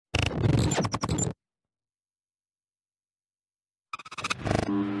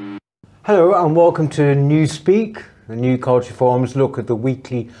Hello and welcome to Newspeak, the New Culture Forum's look at the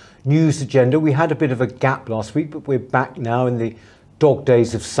weekly news agenda. We had a bit of a gap last week, but we're back now in the dog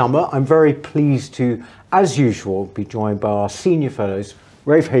days of summer. I'm very pleased to, as usual, be joined by our senior fellows,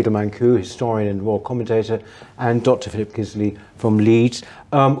 Rafe Hadelman-Koo, historian and war commentator, and Dr. Philip Gisley from Leeds.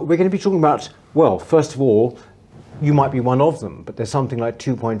 We're going to be talking about, well, first of all, you might be one of them, but there's something like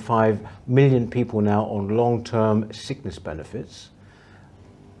 2.5 million people now on long-term sickness benefits.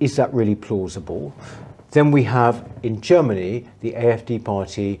 Is that really plausible? Then we have in Germany, the AfD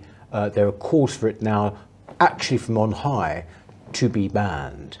party, there are calls for it now, actually from on high, to be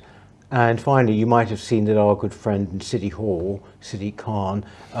banned. And finally, you might have seen that our good friend in City Hall, Sadiq Khan,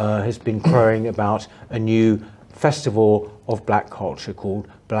 has been crowing about a new festival of black culture called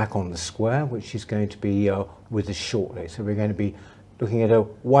Black on the Square, which is going to be with us shortly. So we're going to be looking at a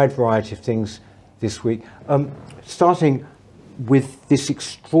wide variety of things this week, starting with this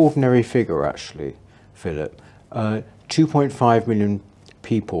extraordinary figure, actually, Philip, 2.5 million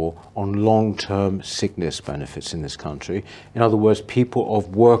people on long-term sickness benefits in this country. In other words, people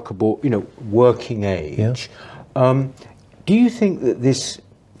of workable, working age. Yeah. Do you think that this,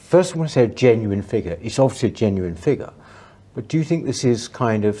 first I want to say a genuine figure, it's obviously a genuine figure, but do you think this is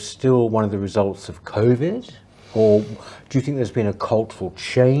kind of still one of the results of COVID? Or do you think there's been a cultural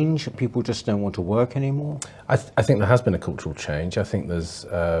change? People just don't want to work anymore? I think there has been a cultural change. I think there's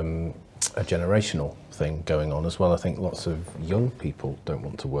a generational thing going on as well. I think lots of young people don't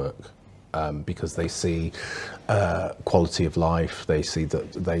want to work because they see quality of life. They see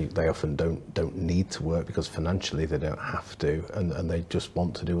that they often don't need to work because financially they don't have to, and they just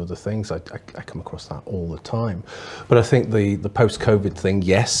want to do other things. I come across that all the time. But I think the post-COVID thing,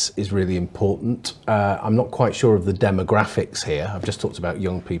 yes, is really important. I'm not quite sure of the demographics here. I've just talked about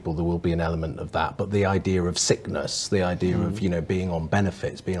young people. There will be an element of that, but the idea of sickness, the idea of being on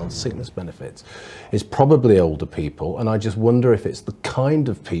benefits, being on sickness benefits, is probably older people. And I just wonder if it's the kind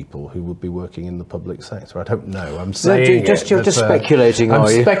of people who would be working in the public sector. I don't know. I'm saying you're just speculating,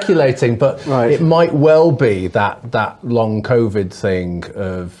 are you? I'm speculating, but right. It might well be that long COVID thing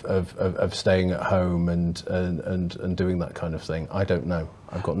of staying at home and doing that kind of thing. I don't know.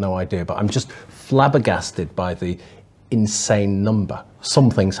 I've got no idea, but I'm just flabbergasted by the insane number.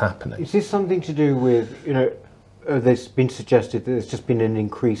 Something's happening. Is this something to do with, there's been suggested that there's just been an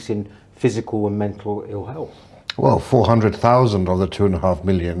increase in physical and mental ill health? Well, 400,000 of the 2.5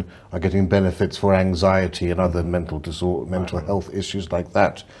 million are getting benefits for anxiety and other mental health issues like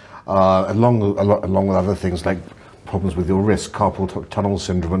that, along with other things like problems with your wrist, carpal tunnel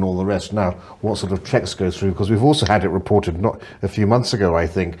syndrome and all the rest. Now, what sort of checks go through? Because we've also had it reported not a few months ago, I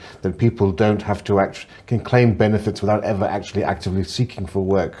think, that people don't have to can claim benefits without ever actually actively seeking for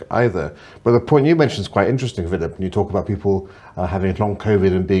work either. But the point you mentioned is quite interesting, Philip, when you talk about people having long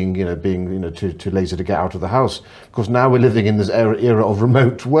COVID and being too lazy to get out of the house. Because now we're living in this era of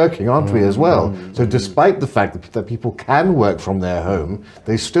remote working, aren't we, as well? So despite the fact that people can work from their home,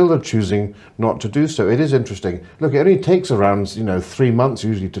 they still are choosing not to do so. It is interesting. Look, it only takes around 3 months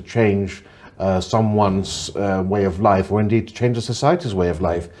usually to change someone's way of life, or indeed to change a society's way of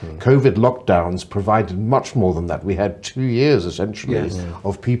life. COVID lockdowns provided much more than that. We had 2 years essentially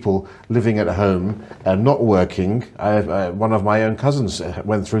of people living at home and not working. One of my own cousins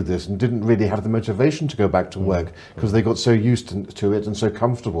went through this and didn't really have the motivation to go back to work because they got so used to it and so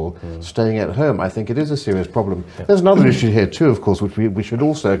comfortable staying at home. I think it is a serious problem. There's another issue here too, of course, which we should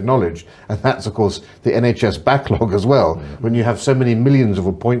also acknowledge, and that's of course the NHS backlog as well. When you have so many millions of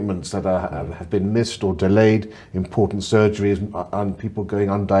appointments that have been missed or delayed, important surgeries, and people going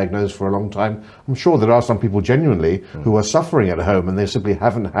undiagnosed for a long time. I'm sure there are some people genuinely who are suffering at home and they simply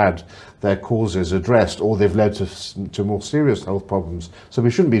haven't had their causes addressed, or they've led to more serious health problems. So we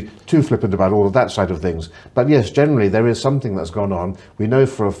shouldn't be too flippant about all of that side of things. But yes, generally there is something that's gone on. We know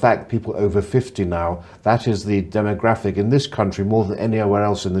for a fact people over 50 now, that is the demographic in this country more than anywhere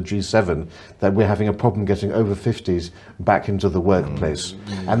else in the G7, that we're having a problem getting over 50s back into the workplace.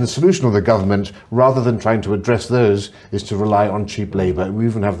 And the solution of the government, rather than trying to address those, is to rely on cheap labour. And we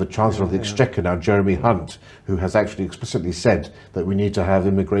even have the Chancellor of the Exchequer now, Jeremy Hunt, who has actually explicitly said that we need to have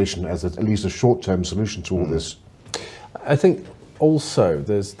immigration as at least a short-term solution to all this. I think also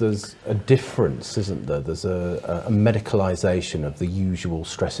there's a difference, isn't there? There's a medicalisation of the usual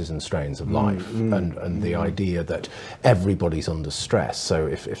stresses and strains of life, and the idea that everybody's under stress. So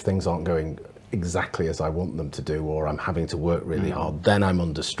if things aren't going exactly as I want them to do, or I'm having to work really hard, then I'm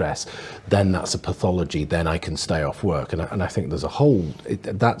under stress, then that's a pathology, then I can stay off work. And I think there's a whole,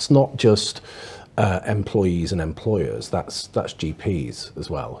 that's not just employees and employers, that's GPs as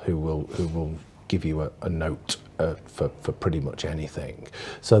well, who will give you a note for pretty much anything.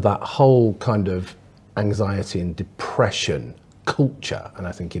 So that whole kind of anxiety and depression culture, and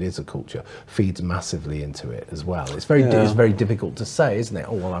I think it is a culture, feeds massively into it as well. It's very difficult to say, isn't it?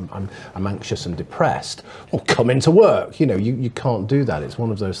 Oh well, I'm anxious and depressed. Well, come into work. You know, you can't do that. It's one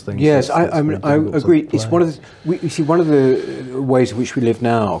of those things. Yes, I agree. It's one of the, you see, one of the ways in which we live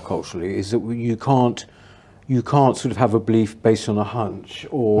now culturally is that you can't sort of have a belief based on a hunch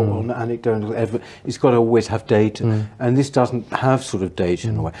or on anecdotal evidence. It's got to always have data, and this doesn't have sort of data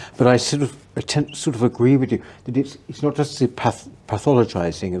in a way. But I sort of agree with you that it's not just the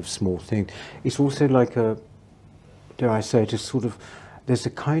pathologizing of small things. It's also like a, dare I say, just sort of, there's a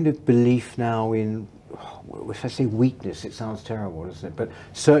kind of belief now in, if I say weakness, it sounds terrible, doesn't it? But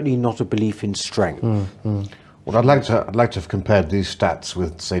certainly not a belief in strength. Well, I'd like to have compared these stats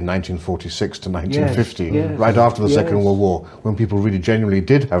with, say, 1946 to 1950, yes, right after the Second World War, when people really genuinely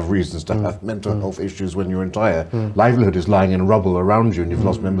did have reasons to have mental health issues when your entire livelihood is lying in rubble around you and you've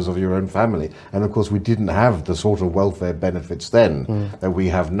lost members of your own family. And of course, we didn't have the sort of welfare benefits then that we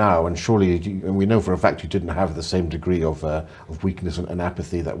have now. And surely, and we know for a fact, you didn't have the same degree of weakness and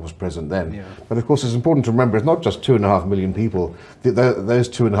apathy that was present then. Yeah. But of course, it's important to remember it's not just 2.5 million people. Those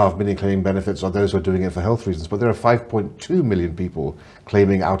 2.5 million claiming benefits are those who are doing it for health reasons. But there are 5.2 million people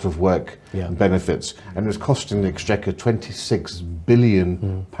claiming out of work benefits, and it's costing the Exchequer £26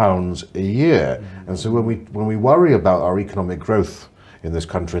 billion a year. And so when we worry about our economic growth in this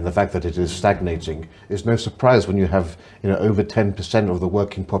country and the fact that it is stagnating, it's no surprise when you have over 10% of the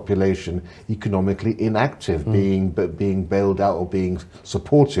working population economically inactive, being bailed out or being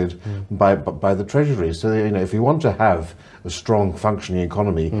supported by the Treasury. So if you want to have a strong functioning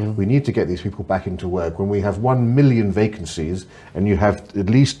economy, we need to get these people back into work. When we have 1 million vacancies and you have at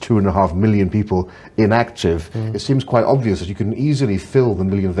least 2.5 million people inactive, it seems quite obvious that you can easily fill the 1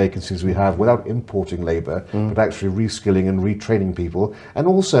 million vacancies we have without importing labour, but actually reskilling and retraining people, and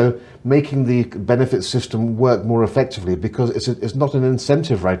also making the benefit system work more effectively, because it's not an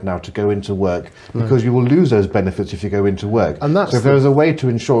incentive right now to go into work, because you will lose those benefits if you go into work. And so if there is a way to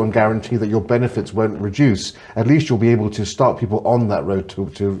ensure and guarantee that your benefits won't reduce, at least you'll be able to start people on that road to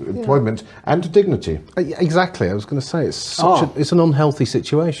employment and to dignity. Exactly. I was going to say it's an unhealthy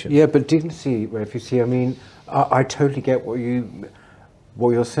situation. Yeah, but dignity, if you see, I mean, I totally get what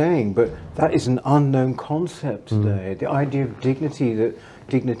you're saying, but that is an unknown concept today. The idea of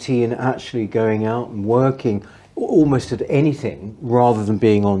dignity in actually going out and working almost at anything rather than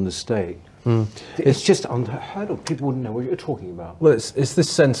being on the state. It's just unheard of. People wouldn't know what you're talking about. Well, it's this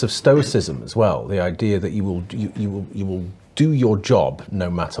sense of stoicism as well. The idea that you will do your job no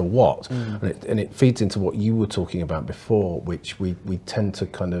matter what, and it feeds into what you were talking about before, which we tend to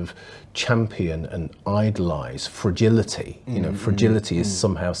kind of champion and idolize fragility. Fragility is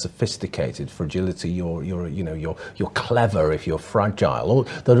somehow sophisticated. Fragility, you're clever if you're fragile.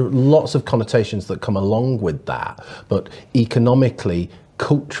 There are lots of connotations that come along with that, but economically,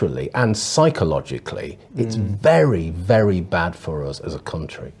 culturally and psychologically, it's very, very bad for us as a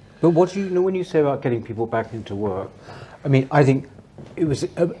country. But what do you know when you say about getting people back into work? I mean, I think it was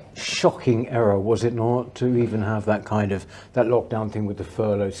a shocking error, was it not, to even have that kind of, that lockdown thing with the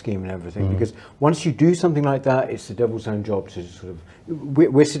furlough scheme and everything, because once you do something like that, it's the devil's own job to sort of,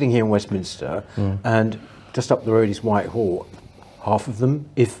 we're sitting here in Westminster and just up the road is Whitehall. Half of them,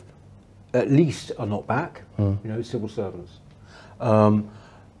 if at least, are not back, civil servants.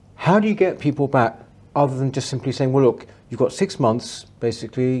 How do you get people back other than just simply saying, well, look, you've got 6 months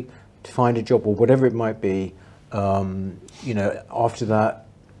basically to find a job or whatever it might be. After that,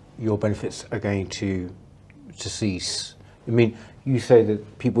 your benefits are going to cease. I mean, you say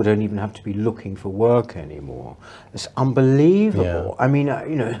that people don't even have to be looking for work anymore. It's unbelievable. Yeah. I mean,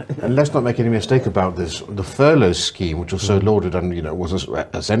 And let's not make any mistake about this. The furlough scheme, which was so lauded and, was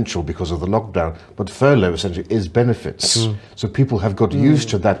essential because of the lockdown, but furlough essentially is benefits. So people have got used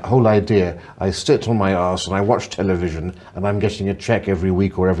to that whole idea. I sit on my arse and I watch television and I'm getting a check every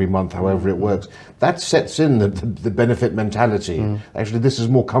week or every month, however it works. That sets in the benefit mentality. Actually, this is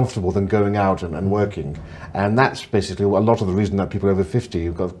more comfortable than going out and working. And that's basically a lot of the reason that people over 50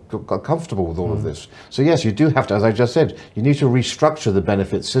 have got comfortable with all of this. So yes, you do have to, as I just said, you need to restructure the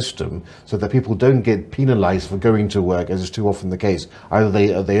benefit system so that people don't get penalised for going to work, as is too often the case. Either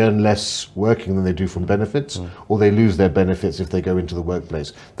they earn less working than they do from benefits, or they lose their benefits if they go into the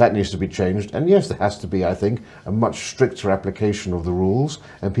workplace. That needs to be changed. And yes, there has to be, I think, a much stricter application of the rules,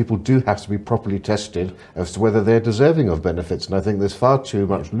 and people do have to be properly tested as to whether they're deserving of benefits. And I think there's far too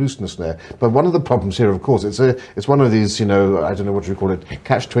much looseness there. But one of the problems here, of course, it's one of these, I don't don't know what you call it,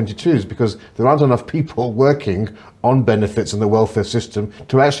 catch-22s, because there aren't enough people working on benefits in the welfare system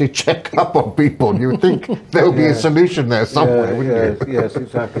to actually check up on people. You would think there would be a solution there somewhere, wouldn't you? Yes,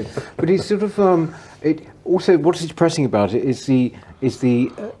 exactly. But it's sort of it also, what's depressing about it is the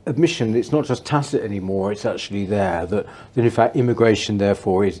admission that it's not just tacit anymore, it's actually there, that in fact immigration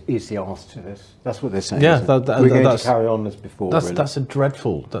therefore is the answer to this. That's what they're saying. Yeah, we're going to carry on as before. That's a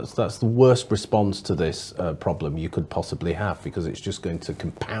dreadful, that's the worst response to this problem you could possibly have, because it's just going to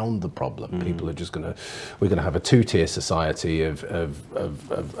compound the problem. People are just we're going to have a two-tier society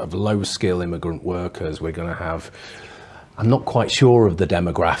of low-skill immigrant workers. We're going to have, I'm not quite sure of the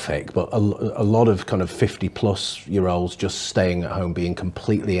demographic, but a lot of kind of 50-plus-year-olds just staying at home, being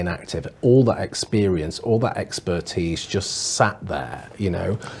completely inactive. All that experience, all that expertise just sat there, you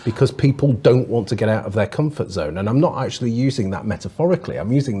know, because people don't want to get out of their comfort zone. And I'm not actually using that metaphorically.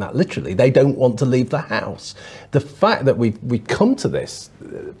 I'm using that literally. They don't want to leave the house. The fact that we've come to this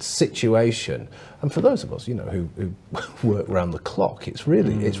situation, and for those of us, you know, who work around the clock, it's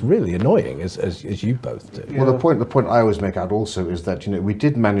really annoying, as you both do. Well, the point I always make out also is that, you know, we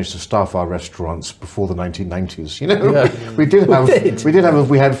did manage to staff our restaurants before the 1990s. You know,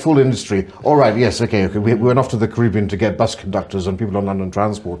 we had full industry. All right, yes, okay. We went off to the Caribbean to get bus conductors and people on London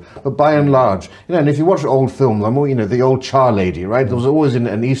transport. But by and large, you know, and if you watch old films, you know, the old Char Lady, right? There was always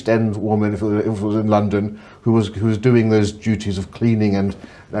an East End woman, if it was in London, who was doing those duties of cleaning and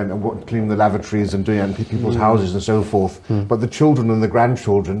cleaning the lavatories and doing people's houses and so forth. But the children and the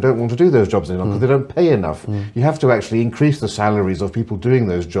grandchildren don't want to do those jobs anymore because they don't pay enough. You have to actually increase the salaries of people doing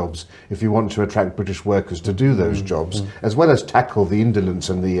those jobs if you want to attract British workers to do those jobs, as well as tackle the indolence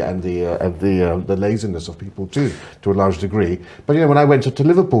and the laziness of people too, to a large degree. But you know, when I went to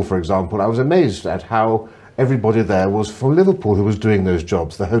Liverpool, for example, I was amazed at how everybody there was from Liverpool who was doing those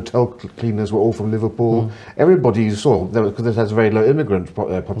jobs. The hotel cleaners were all from Liverpool. Everybody you saw, because it has a very low immigrant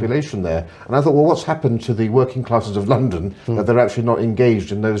population there. And I thought, well, what's happened to the working classes of London that they're actually not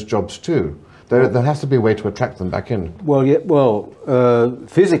engaged in those jobs too? There has to be a way to attract them back in. Well,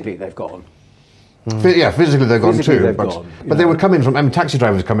 physically they've gone. Yeah, physically they're gone too. But they would come in from, I mean, taxi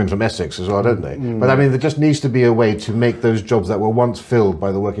drivers come in from Essex as well, don't they? But I mean, there just needs to be a way to make those jobs that were once filled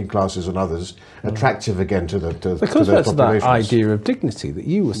by the working classes and others attractive again to the to Because those that's that populations. idea of dignity that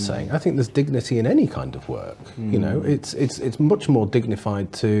you were saying. I think there's dignity in any kind of work. You know, it's much more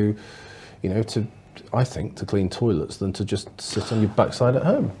dignified to, you know, I think, to clean toilets than to just sit on your backside at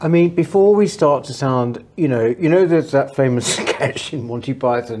home. I mean, before we start to sound, you know, there's that famous sketch in Monty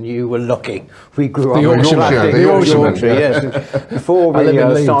Python, You Were Lucky. We grew up in Yorkshire, the Yorkshireman, yes. Before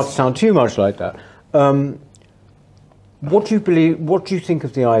we start to sound too much like that, what do you believe? What do you think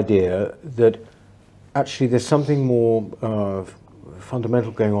of the idea that actually there's something more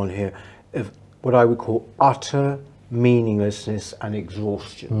fundamental going on here, of what I would call utter meaninglessness and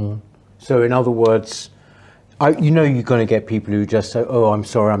exhaustion? So in other words, you know you're going to get people who just say, oh, I'm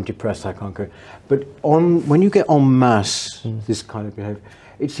sorry, I'm depressed, I can't go. But when you get en masse this kind of behaviour,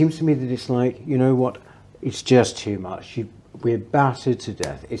 it seems to me that it's like, you know what, it's just too much. We're battered to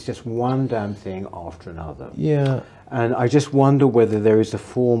death. It's just one damn thing after another. Yeah. And I just wonder whether there is a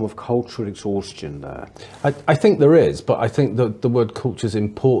form of cultural exhaustion there. I think there is, but I think the word culture is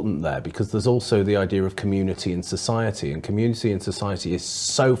important there, because there's also the idea of community and society, and community and society is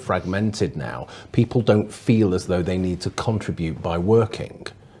so fragmented now. People don't feel as though they need to contribute by working.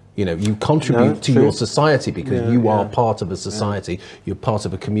 You know, you contribute to your society because you are part of a society, you're part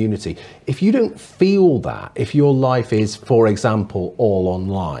of a community. If you don't feel that, if your life is, for example, all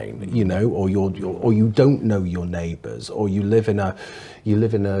online, you know, or you don't know your neighbours, or you live in a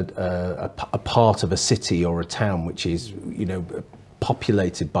part of a city or a town which is, you know,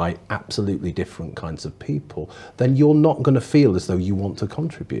 populated by absolutely different kinds of people, then you're not going to feel as though you want to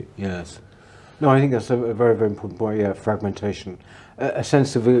contribute. Yes. No, I think that's a very, very important point. Yeah, fragmentation, a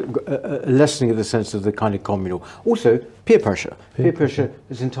sense of a lessening of the sense of the kind of communal. Also, peer pressure. Peer pressure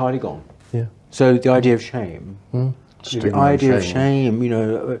is entirely gone. Yeah. So the idea of shame, the idea of shame, you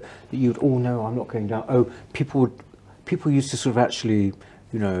know, you'd all know I'm not going down. Oh, people used to sort of actually,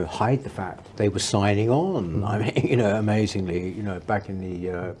 you know, hide the fact they were signing on. I mean, you know, amazingly, you know, back in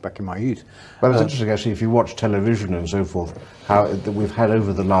my youth. But it's interesting, actually, if you watch television and so forth, how we've had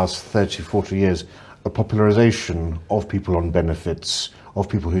over the last 30, 40 years a popularization of people on benefits, of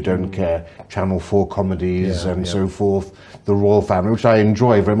people who don't care, Channel 4 comedies and so forth, the royal family, which I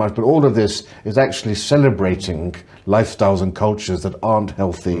enjoy very much. But all of this is actually celebrating lifestyles and cultures that aren't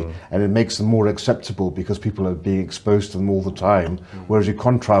healthy, and it makes them more acceptable because people are being exposed to them all the time. Whereas you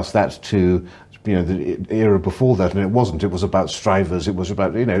contrast that to the era before that, and it wasn't. It was about strivers. It was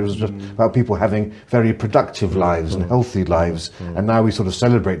about, it was just about people having very productive lives and healthy lives. And now we sort of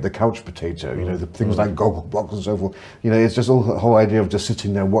celebrate the couch potato, the things like Gogglebox and so forth. It's just all the whole idea of just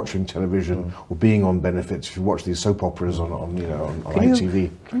sitting there watching television or being on benefits. If you watch these soap operas on ITV.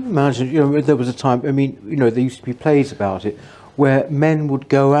 Can you imagine, there was a time, there used to be plays about it, where men would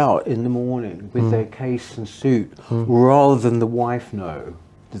go out in the morning with their case and suit rather than the wife know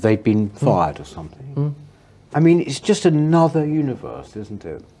that they'd been fired or something. It's just another universe, isn't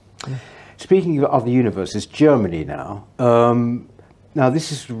it? Speaking of other universes, Germany now. Now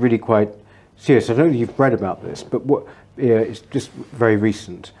this is really quite serious. I don't know if you've read about this, but it's just very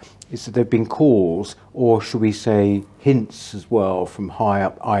recent. Is that there have been calls, or should we say hints as well, from high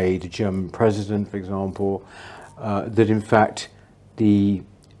up, i.e. the German president, for example, that in fact the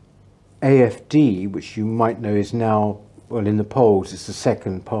AfD, which you might know is now, well, in the polls, it's the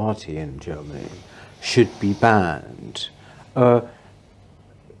second party in Germany, should be banned. For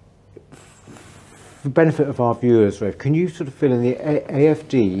the benefit of our viewers, Rafe, can you sort of fill in the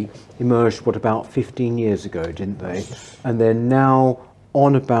AfD emerged, about 15 years ago, didn't they? And they're now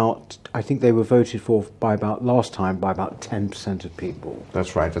on about, I think they were voted for last time by about 10% of people.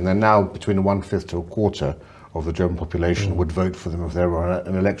 That's right, and they're now between 1/5 to a quarter of the German population would vote for them if there were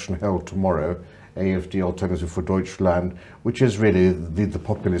an election held tomorrow. AfD, Alternative for Deutschland, which is really the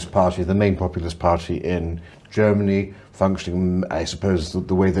populist party, the main populist party in Germany, functioning, I suppose,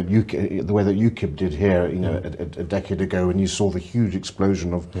 the way that UKIP did here, a decade ago, when you saw the huge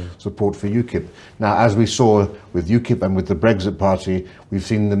explosion of support for UKIP. Now, as we saw with UKIP and with the Brexit Party, we've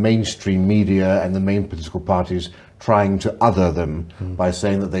seen the mainstream media and the main political parties trying to other them by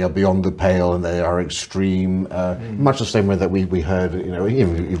saying that they are beyond the pale and they are extreme, much the same way that we heard,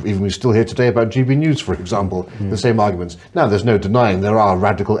 even we're still here today about GB News, for example, the same arguments. Now, there's no denying there are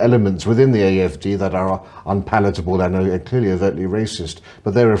radical elements within the AfD that are unpalatable and are clearly overtly racist,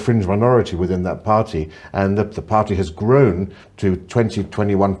 but they're a fringe minority within that party, and the party has grown to 20,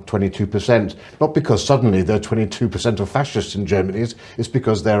 21, 22%, not because suddenly there are 22% of fascists in Germany, it's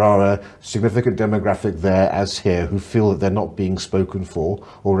because there are a significant demographic there, as here, who feel that they're not being spoken for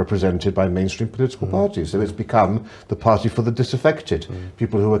or represented by mainstream political parties. So it's become the party for the disaffected,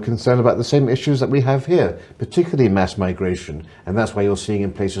 people who are concerned about the same issues that we have here, particularly mass migration. And that's why you're seeing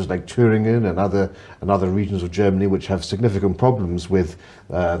in places like Thüringen and other regions of Germany which have significant problems with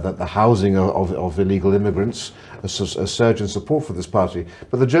the housing of illegal immigrants, a surge in support for this party.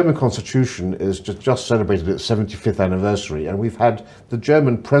 But the German constitution is just celebrated its 75th anniversary, and we've had the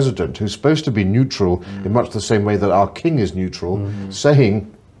German president, who's supposed to be neutral in much the same way that our king is neutral,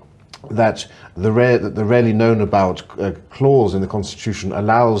 saying that the rarely known about clause in the constitution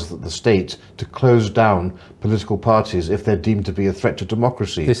allows the state to close down political parties if they're deemed to be a threat to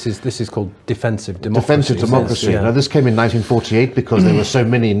democracy. This is called defensive democracy. Defensive democracy. Now, this came in 1948 because there were so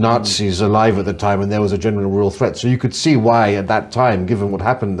many Nazis alive at the time, and there was a general real threat. So you could see why, at that time, given what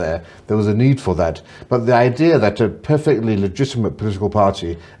happened there was a need for that. But the idea that a perfectly legitimate political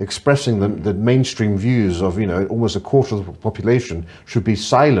party expressing the mainstream views of almost a quarter of the population should be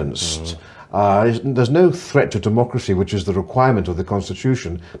silenced. There's no threat to democracy, which is the requirement of the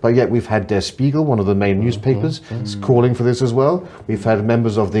Constitution, but yet we've had Der Spiegel, one of the main newspapers, calling for this as well. We've had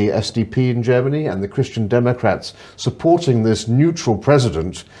members of the SDP in Germany and the Christian Democrats supporting this neutral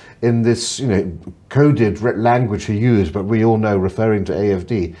president in this, coded language he used, but we all know referring to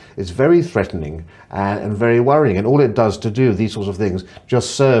AfD. It's very threatening and very worrying, and all it does to do these sorts of things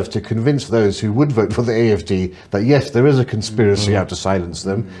just serve to convince those who would vote for the AfD that yes, there is a conspiracy out to silence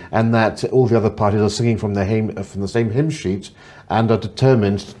them, and that all the other parties are singing from the same hymn sheet and are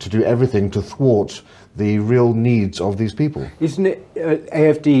determined to do everything to thwart the real needs of these people. Isn't it,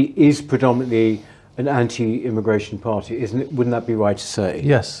 AfD is predominantly an anti-immigration party, isn't it? Wouldn't that be right to say?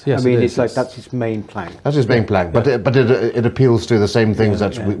 Yes. It's like that's its main plank. That's its main plank, but it appeals to the same things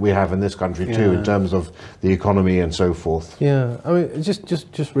that we have in this country too, in terms of the economy and so forth. Yeah,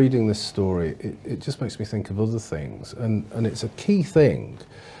 just reading this story, it just makes me think of other things, and it's a key thing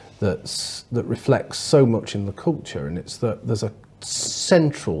that reflects so much in the culture, and it's that there's a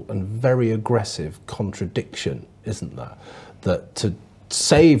central and very aggressive contradiction, isn't there? That to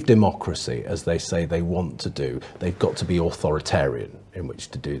save democracy, as they say they want to do, they've got to be authoritarian in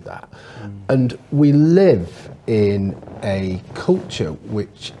which to do that. And we live in a culture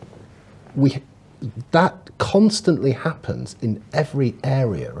which that constantly happens in every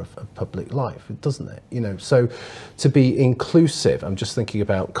area of public life, doesn't it? So to be inclusive, I'm just thinking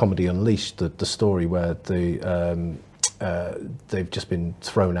about Comedy Unleashed, the story where they've just been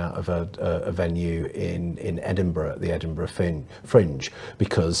thrown out of a venue in Edinburgh, at the Edinburgh Fringe,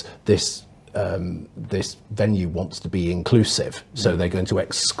 because this this venue wants to be inclusive, so they're going to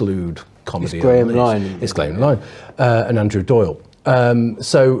exclude comedy. It's Graham Lyne. It's Graham Lyne and Andrew Doyle.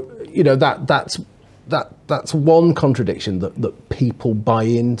 So you know that's one contradiction that people buy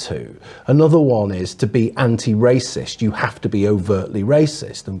into. Another one is to be anti-racist, you have to be overtly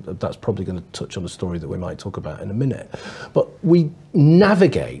racist, and that's probably going to touch on a story that we might talk about in a minute. But we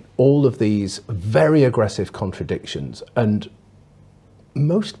navigate all of these very aggressive contradictions, and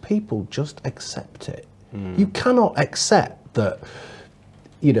most people just accept it. You cannot accept that,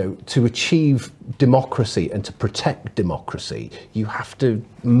 you know, to achieve democracy and to protect democracy, you have to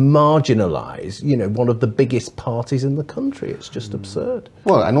marginalise, you know, one of the biggest parties in the country. It's just absurd.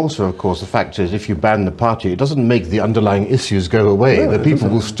 Well, and also, of course, the fact is, if you ban the party, it doesn't make the underlying issues go away. No, the people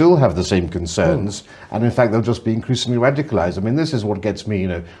will still have the same concerns, and in fact, they'll just be increasingly radicalised. I mean, this is what gets me, you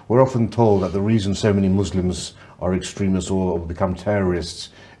know, we're often told that the reason so many Muslims are extremists or become terrorists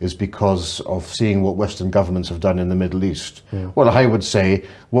is because of seeing what Western governments have done in the Middle East. Well, I would say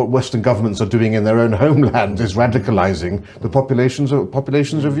what Western governments are doing in their own homeland is radicalizing the populations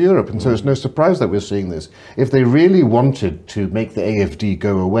of Europe. And so it's no surprise that we're seeing this. If they really wanted to make the AfD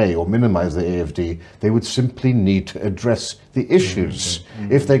go away or minimize the AfD, they would simply need to address the issues.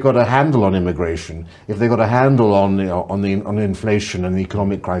 If they got a handle on immigration, if they got a handle on the inflation and the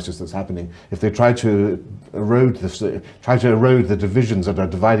economic crisis that's happening, if they try to erode the divisions that are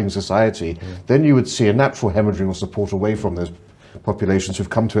dividing society, then you would see a natural hemorrhaging of support away from those populations who've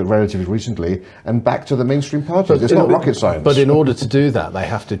come to it relatively recently and back to the mainstream parties. It's not rocket science. But in order to do that, they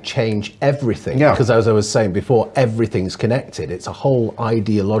have to change everything. Yeah. Because as I was saying before, everything's connected. It's a whole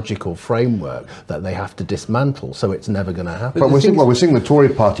ideological framework that they have to dismantle, so it's never going to happen. But we're seeing the Tory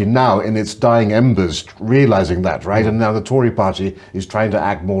party now in its dying embers realizing that, right? And now the Tory party is trying to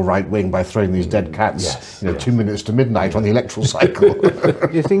act more right-wing by throwing these dead cats, 2 minutes to midnight on the electoral cycle.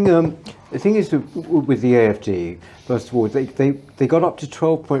 The thing is with the AfD, first of all, they got up to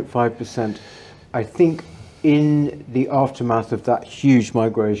 12.5%, I think, in the aftermath of that huge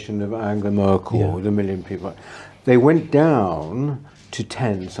migration of Angela Merkel, the million people. They went down to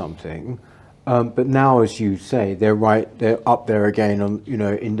 10 something, but now, as you say, they're up there again on, you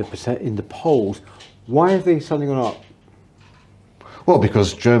know, in the polls. Why have they suddenly gone up? Well,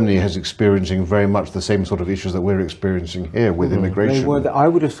 because Germany is experiencing very much the same sort of issues that we're experiencing here with immigration. I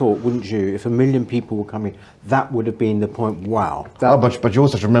would have thought, wouldn't you, if 1 million people were coming, that would have been the point. Wow. But you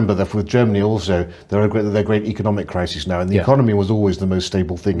also have to remember that with Germany also, there are great economic crises now, and the economy was always the most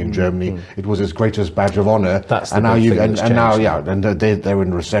stable thing in Germany. It was its greatest badge of honour. That's and the now big thing that's changed. they're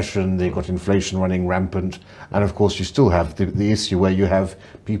in recession. They've got inflation running rampant, and of course you still have the issue where you have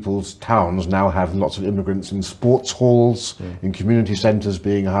people's towns now have lots of immigrants in sports halls, in community centres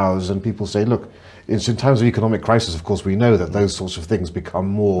being housed, and people say, look, it's in times of economic crisis, of course, we know that those sorts of things become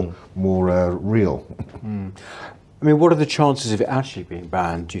more real. I mean, what are the chances of it actually being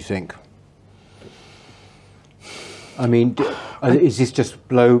banned, do you think? I mean, is this just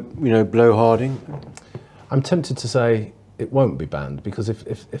blowharding? I'm tempted to say it won't be banned, because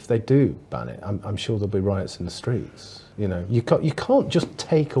if they do ban it, I'm sure there'll be riots in the streets. You know, you can't just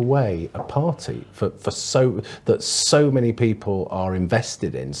take away a party for so many people are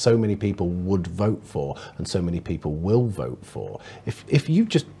invested in, so many people would vote for, and so many people will vote for. If you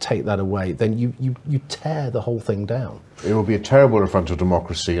just take that away, then you tear the whole thing down. It will be a terrible affront to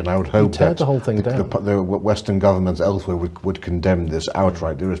democracy, and I would hope that the whole thing down. The Western governments elsewhere would condemn this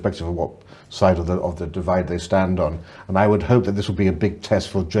outright, irrespective of what side of the divide they stand on. And I would hope that this will be a big test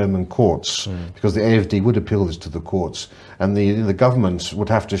for German courts, because the AfD would appeal this to the courts, and the governments would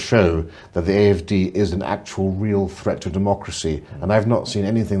have to show that the AfD is an actual real threat to democracy. And I've not seen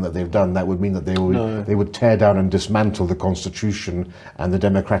anything that they've done that would mean that they would tear down and dismantle the constitution and the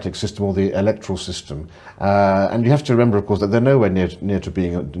democratic system or the electoral system. And you have to remember, of course, that they're nowhere near to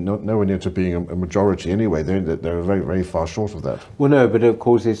being a majority anyway. They're very, very far short of that. Well, no, but of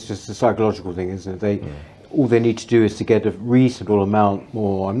course it's just a psychological thing, isn't it? All they need to do is to get a reasonable amount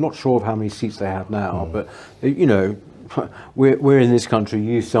more. I'm not sure of how many seats they have now, but you know, we're in this country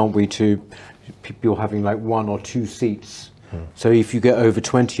used, aren't we, to people having like 1 or 2 seats. So if you get over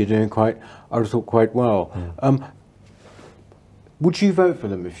 20, you're doing I would have thought quite well. Would you vote for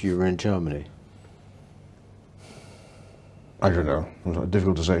them if you were in Germany? I don't know. It's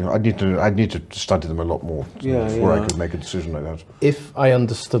difficult to say. I'd need to study them a lot more before I could make a decision like that. If I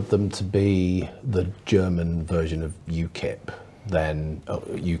understood them to be the German version of UKIP, then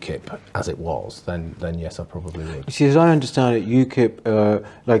UKIP as it was, then yes, I probably would. You see, as I understand it, UKIP,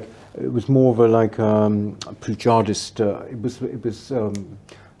 like it was more of a pujardist. It was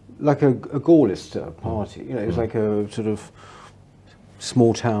like a Gaullist party. You know, it was like a sort of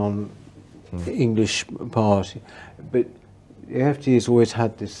small town English party, but the AfD has always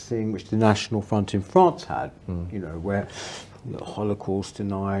had this thing which the National Front in France had, you know, where the Holocaust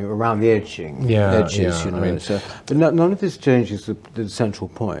deny around the edges, you know. I mean, so, but none of this changes the central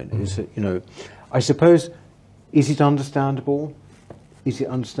point. Is that, you know, I suppose, is it understandable? Is it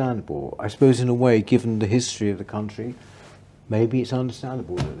understandable? I suppose in a way, given the history of the country, maybe it's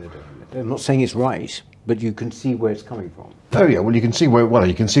understandable that they're doing it. I'm not saying it's right, but you can see where it's coming from. Oh yeah, well you can see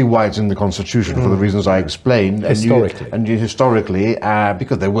you can see why it's in the constitution for the reasons I explained. Historically,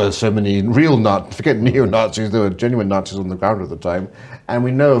 because there were so many real forget neo-Nazis, there were genuine Nazis on the ground at the time, and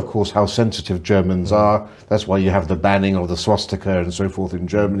we know of course how sensitive Germans are. That's why you have the banning of the swastika and so forth in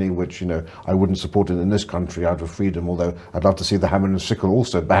Germany, which, you know, I wouldn't support it in this country out of freedom, although I'd love to see the hammer and sickle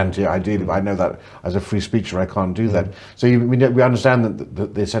also banned here ideally, but I know that as a free speecher I can't do that. So we understand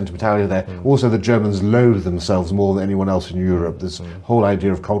that the sentimentality there. Also the Germans loathe themselves more than anyone else in Europe. This whole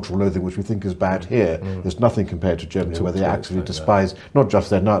idea of cultural loathing, which we think is bad here, is nothing compared to Germany, where they actually despise not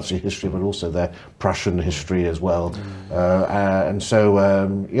just their Nazi history, but also their Prussian history as well. And so,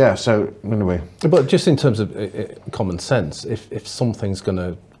 so anyway. But just in terms of common sense, if something's going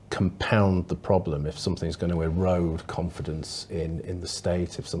to compound the problem, if something's going to erode confidence in the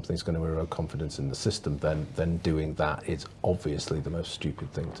state, if something's going to erode confidence in the system, then doing that is obviously the most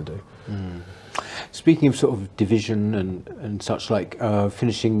stupid thing to do. Speaking of sort of division and such, like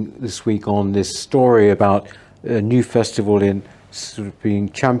finishing this week on this story about a new festival in sort of being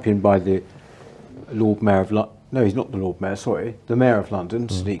championed by the Lord Mayor of London. No, he's not the Lord Mayor, sorry, the Mayor of London,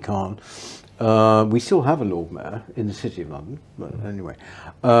 Sadiq Khan. We still have a Lord Mayor in the City of London, but anyway,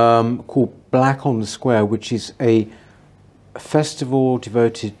 called Black on the Square, which is a festival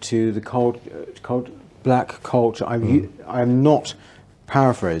devoted to the black culture. I'm not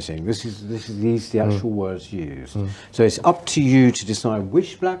paraphrasing. These are the actual words used. So it's up to you to decide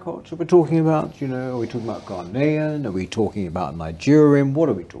which black culture we're talking about. You know, are we talking about Ghanaian? Are we talking about Nigerian? What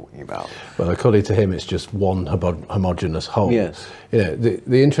are we talking about? Well, according to him, it's just one homogenous whole. Yes. You know,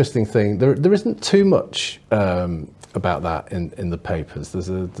 the interesting thing, there isn't too much about that in the papers.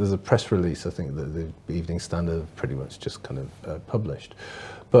 There's a press release, I think, that the Evening Standard pretty much just kind of published.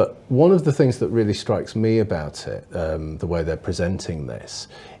 But one of the things that really strikes me about it, the way they're presenting this,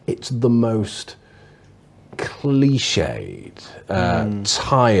 it's the most cliched,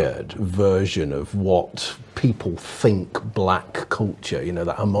 tired version of what people think black culture, you know,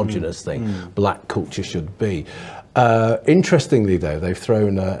 that homogenous thing, black culture should be. Interestingly, though, they've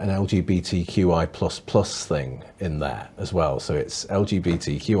thrown an LGBTQI++ thing in there as well. So it's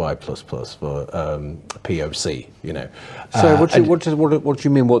LGBTQI++ for POC, you know. So what do you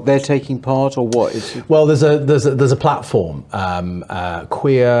mean? What, they're taking part, or what? Well, there's a platform,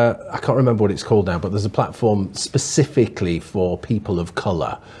 queer. I can't remember what it's called now, but there's a platform specifically for people of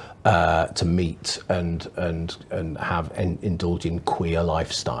colour. To meet and indulge in queer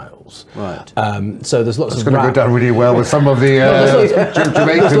lifestyles. Right. So there's lots It's of. going to go down really well with some of the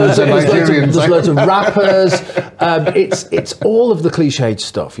Jamaicans and Nigerians. There's loads of rappers. It's all of the cliched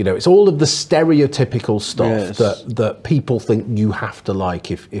stuff. You know, it's all of the stereotypical stuff that people think you have to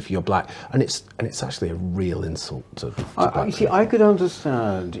like if you're black, and it's actually a real insult to black. You see, I could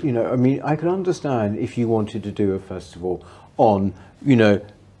understand. You know, I mean, I could understand if you wanted to do a festival on, you know,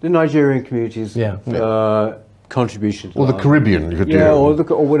 the Nigerian community's contribution. Or the Caribbean, you could do. Or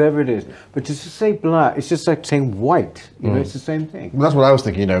whatever it is. But to say black, it's just like saying white. You know, it's the same thing. Well, that's what I was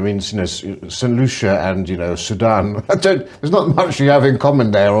thinking. You know, I mean, you know, St. Lucia and, you know, Sudan. There's not much you have in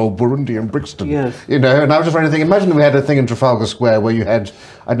common there, or Burundi and Brixton. Yes. You know, and I was just trying to think. Imagine we had a thing in Trafalgar Square where you had,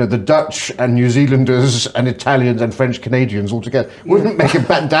 I don't know, the Dutch and New Zealanders and Italians and French Canadians all together. Wouldn't make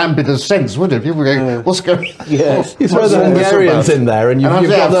a damn bit of sense, would it? People would go, what's going on? Yes. You throw the Hungarians in there, and you've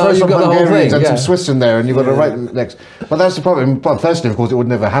got the whole thing. And some Swiss in there, and you've got to write next. But that's the problem. But firstly, of course, it would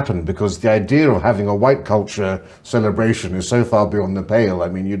never happen, because the idea of having a white culture celebration is so far beyond the pale. I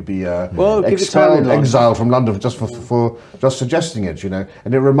mean, you'd be expelled, exiled from London just for just suggesting it, you know.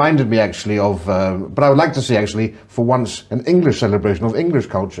 And it reminded me actually of, but I would like to see actually for once an English celebration of English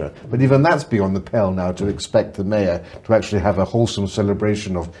culture. But even that's beyond the pale now, to expect the mayor to actually have a wholesome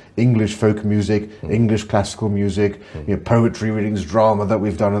celebration of English folk music, English classical music, you know, poetry readings, drama that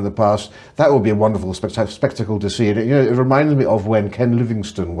we've done in the past. That would be a wonderful spectacle to see. You know, it reminded me of when Ken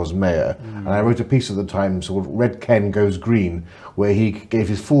Livingstone was mayor, and I wrote a piece at the time called Red Ken Goes Green, where he gave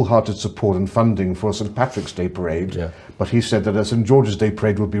his full-hearted support and funding for a St. Patrick's Day parade, but he said that a St. George's Day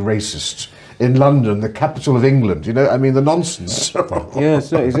parade would be racist. In London, the capital of England, you know, I mean, the nonsense.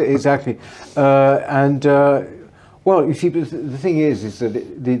 Yes, no, exactly. Well, you see, the thing is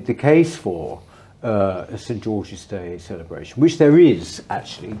that the case for a St George's Day celebration, which there is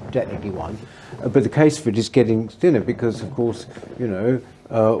actually technically one, but the case for it is getting thinner because, of course, you know,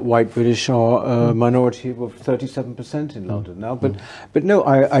 white British are a minority of 37% in London now. But no,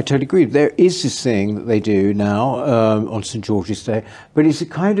 I totally agree. There is this thing that they do now on St George's Day, but it's a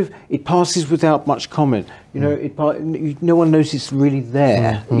kind of, it passes without much comment. You know, no one knows it's really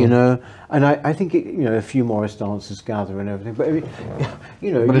there. You know, and I think it, you know, a few Morris dancers gather and everything. But I mean,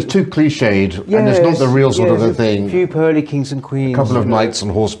 you know, but it's too cliched, and it's not the real sort of a thing. A few pearly kings and queens. A couple of knights on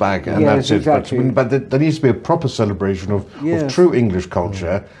horseback, and that's exactly. it. But there needs to be a proper celebration of true English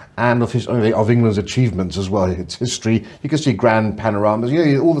culture. And of England's achievements as well, its history. You can see grand panoramas,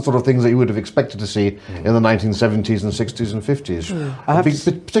 you know, all the sort of things that you would have expected to see in the 1970s and 60s and 50s.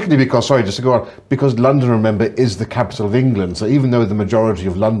 Particularly because, sorry, just to go on, because London, remember, is the capital of England. So even though the majority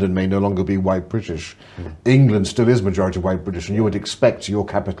of London may no longer be white British, England still is majority white British, and you would expect your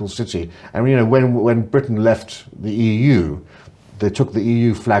capital city. And you know, when Britain left the EU, they took the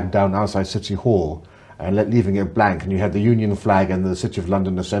EU flag down outside City Hall, and leaving it blank, and you had the Union flag and the City of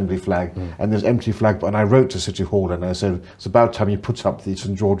London Assembly flag, and there's empty flag. And I wrote to City Hall and I said, it's about time you put up the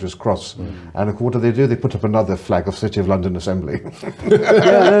St George's Cross. And what do? They put up another flag of City of London Assembly.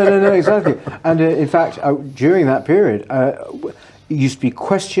 No, exactly. And in fact, during that period, it used to be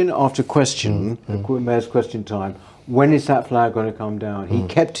question after question, the Mayor's question time, when is that flag going to come down? He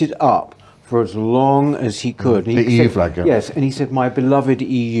kept it up for as long as he could. The EU flag, yeah. Yes, and he said, my beloved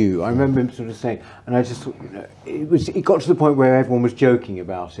EU. I remember him sort of saying, and I just thought, you know, it got to the point where everyone was joking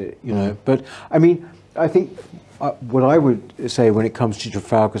about it, you know. But, I mean, I think what I would say when it comes to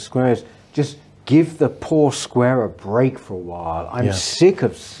Trafalgar Square is just give the poor square a break for a while. I'm sick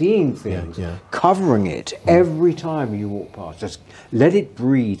of seeing things covering it every time you walk past. Just let it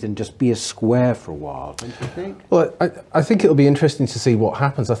breathe and just be a square for a while, don't you think? Well, I think it'll be interesting to see what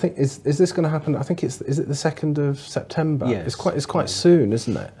happens. I think is this going to happen? I think is it the 2nd of September? Yes. It's quite soon,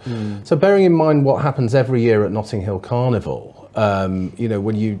 isn't it? So bearing in mind what happens every year at Notting Hill Carnival, you know,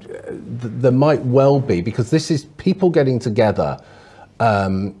 when there might well be, because this is people getting together.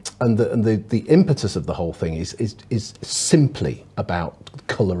 And the impetus of the whole thing is simply about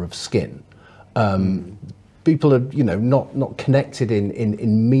colour of skin. People are, you know, not connected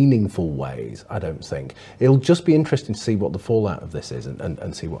in meaningful ways, I don't think. It'll just be interesting to see what the fallout of this is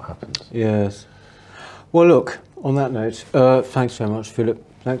and see what happens. Yes. Well, look, on that note, thanks very much, Philip.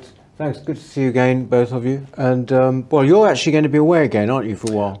 Thanks. Good to see you again, both of you. And well, you're actually going to be away again, aren't you,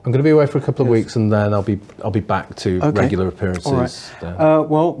 for a while? I'm going to be away for a couple of weeks, and then I'll be back to regular appearances. All right.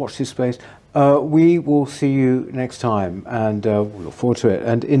 Well, watch this space. We will see you next time, and we'll look forward to it.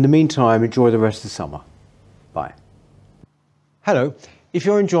 And in the meantime, enjoy the rest of the summer. Bye. Hello. If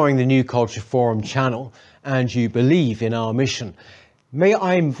you're enjoying the New Culture Forum channel and you believe in our mission, may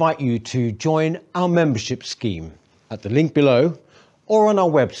I invite you to join our membership scheme at the link below, or on our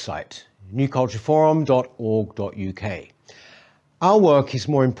website, newcultureforum.org.uk. Our work is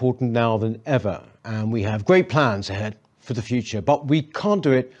more important now than ever, and we have great plans ahead for the future, but we can't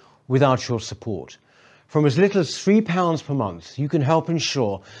do it without your support. From as little as £3 per month, you can help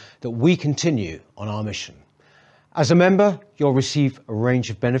ensure that we continue on our mission. As a member, you'll receive a range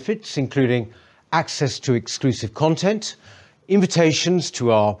of benefits, including access to exclusive content, invitations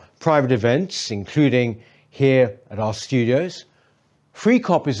to our private events, including here at our studios, free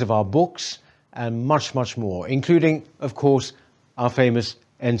copies of our books, and much, much more, including, of course, our famous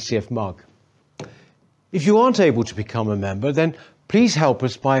NCF mug. If you aren't able to become a member, then please help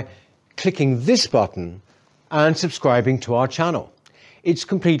us by clicking this button and subscribing to our channel. It's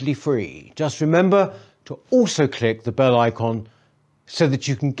completely free. Just remember to also click the bell icon so that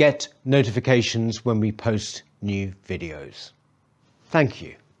you can get notifications when we post new videos. Thank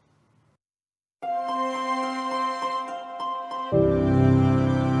you.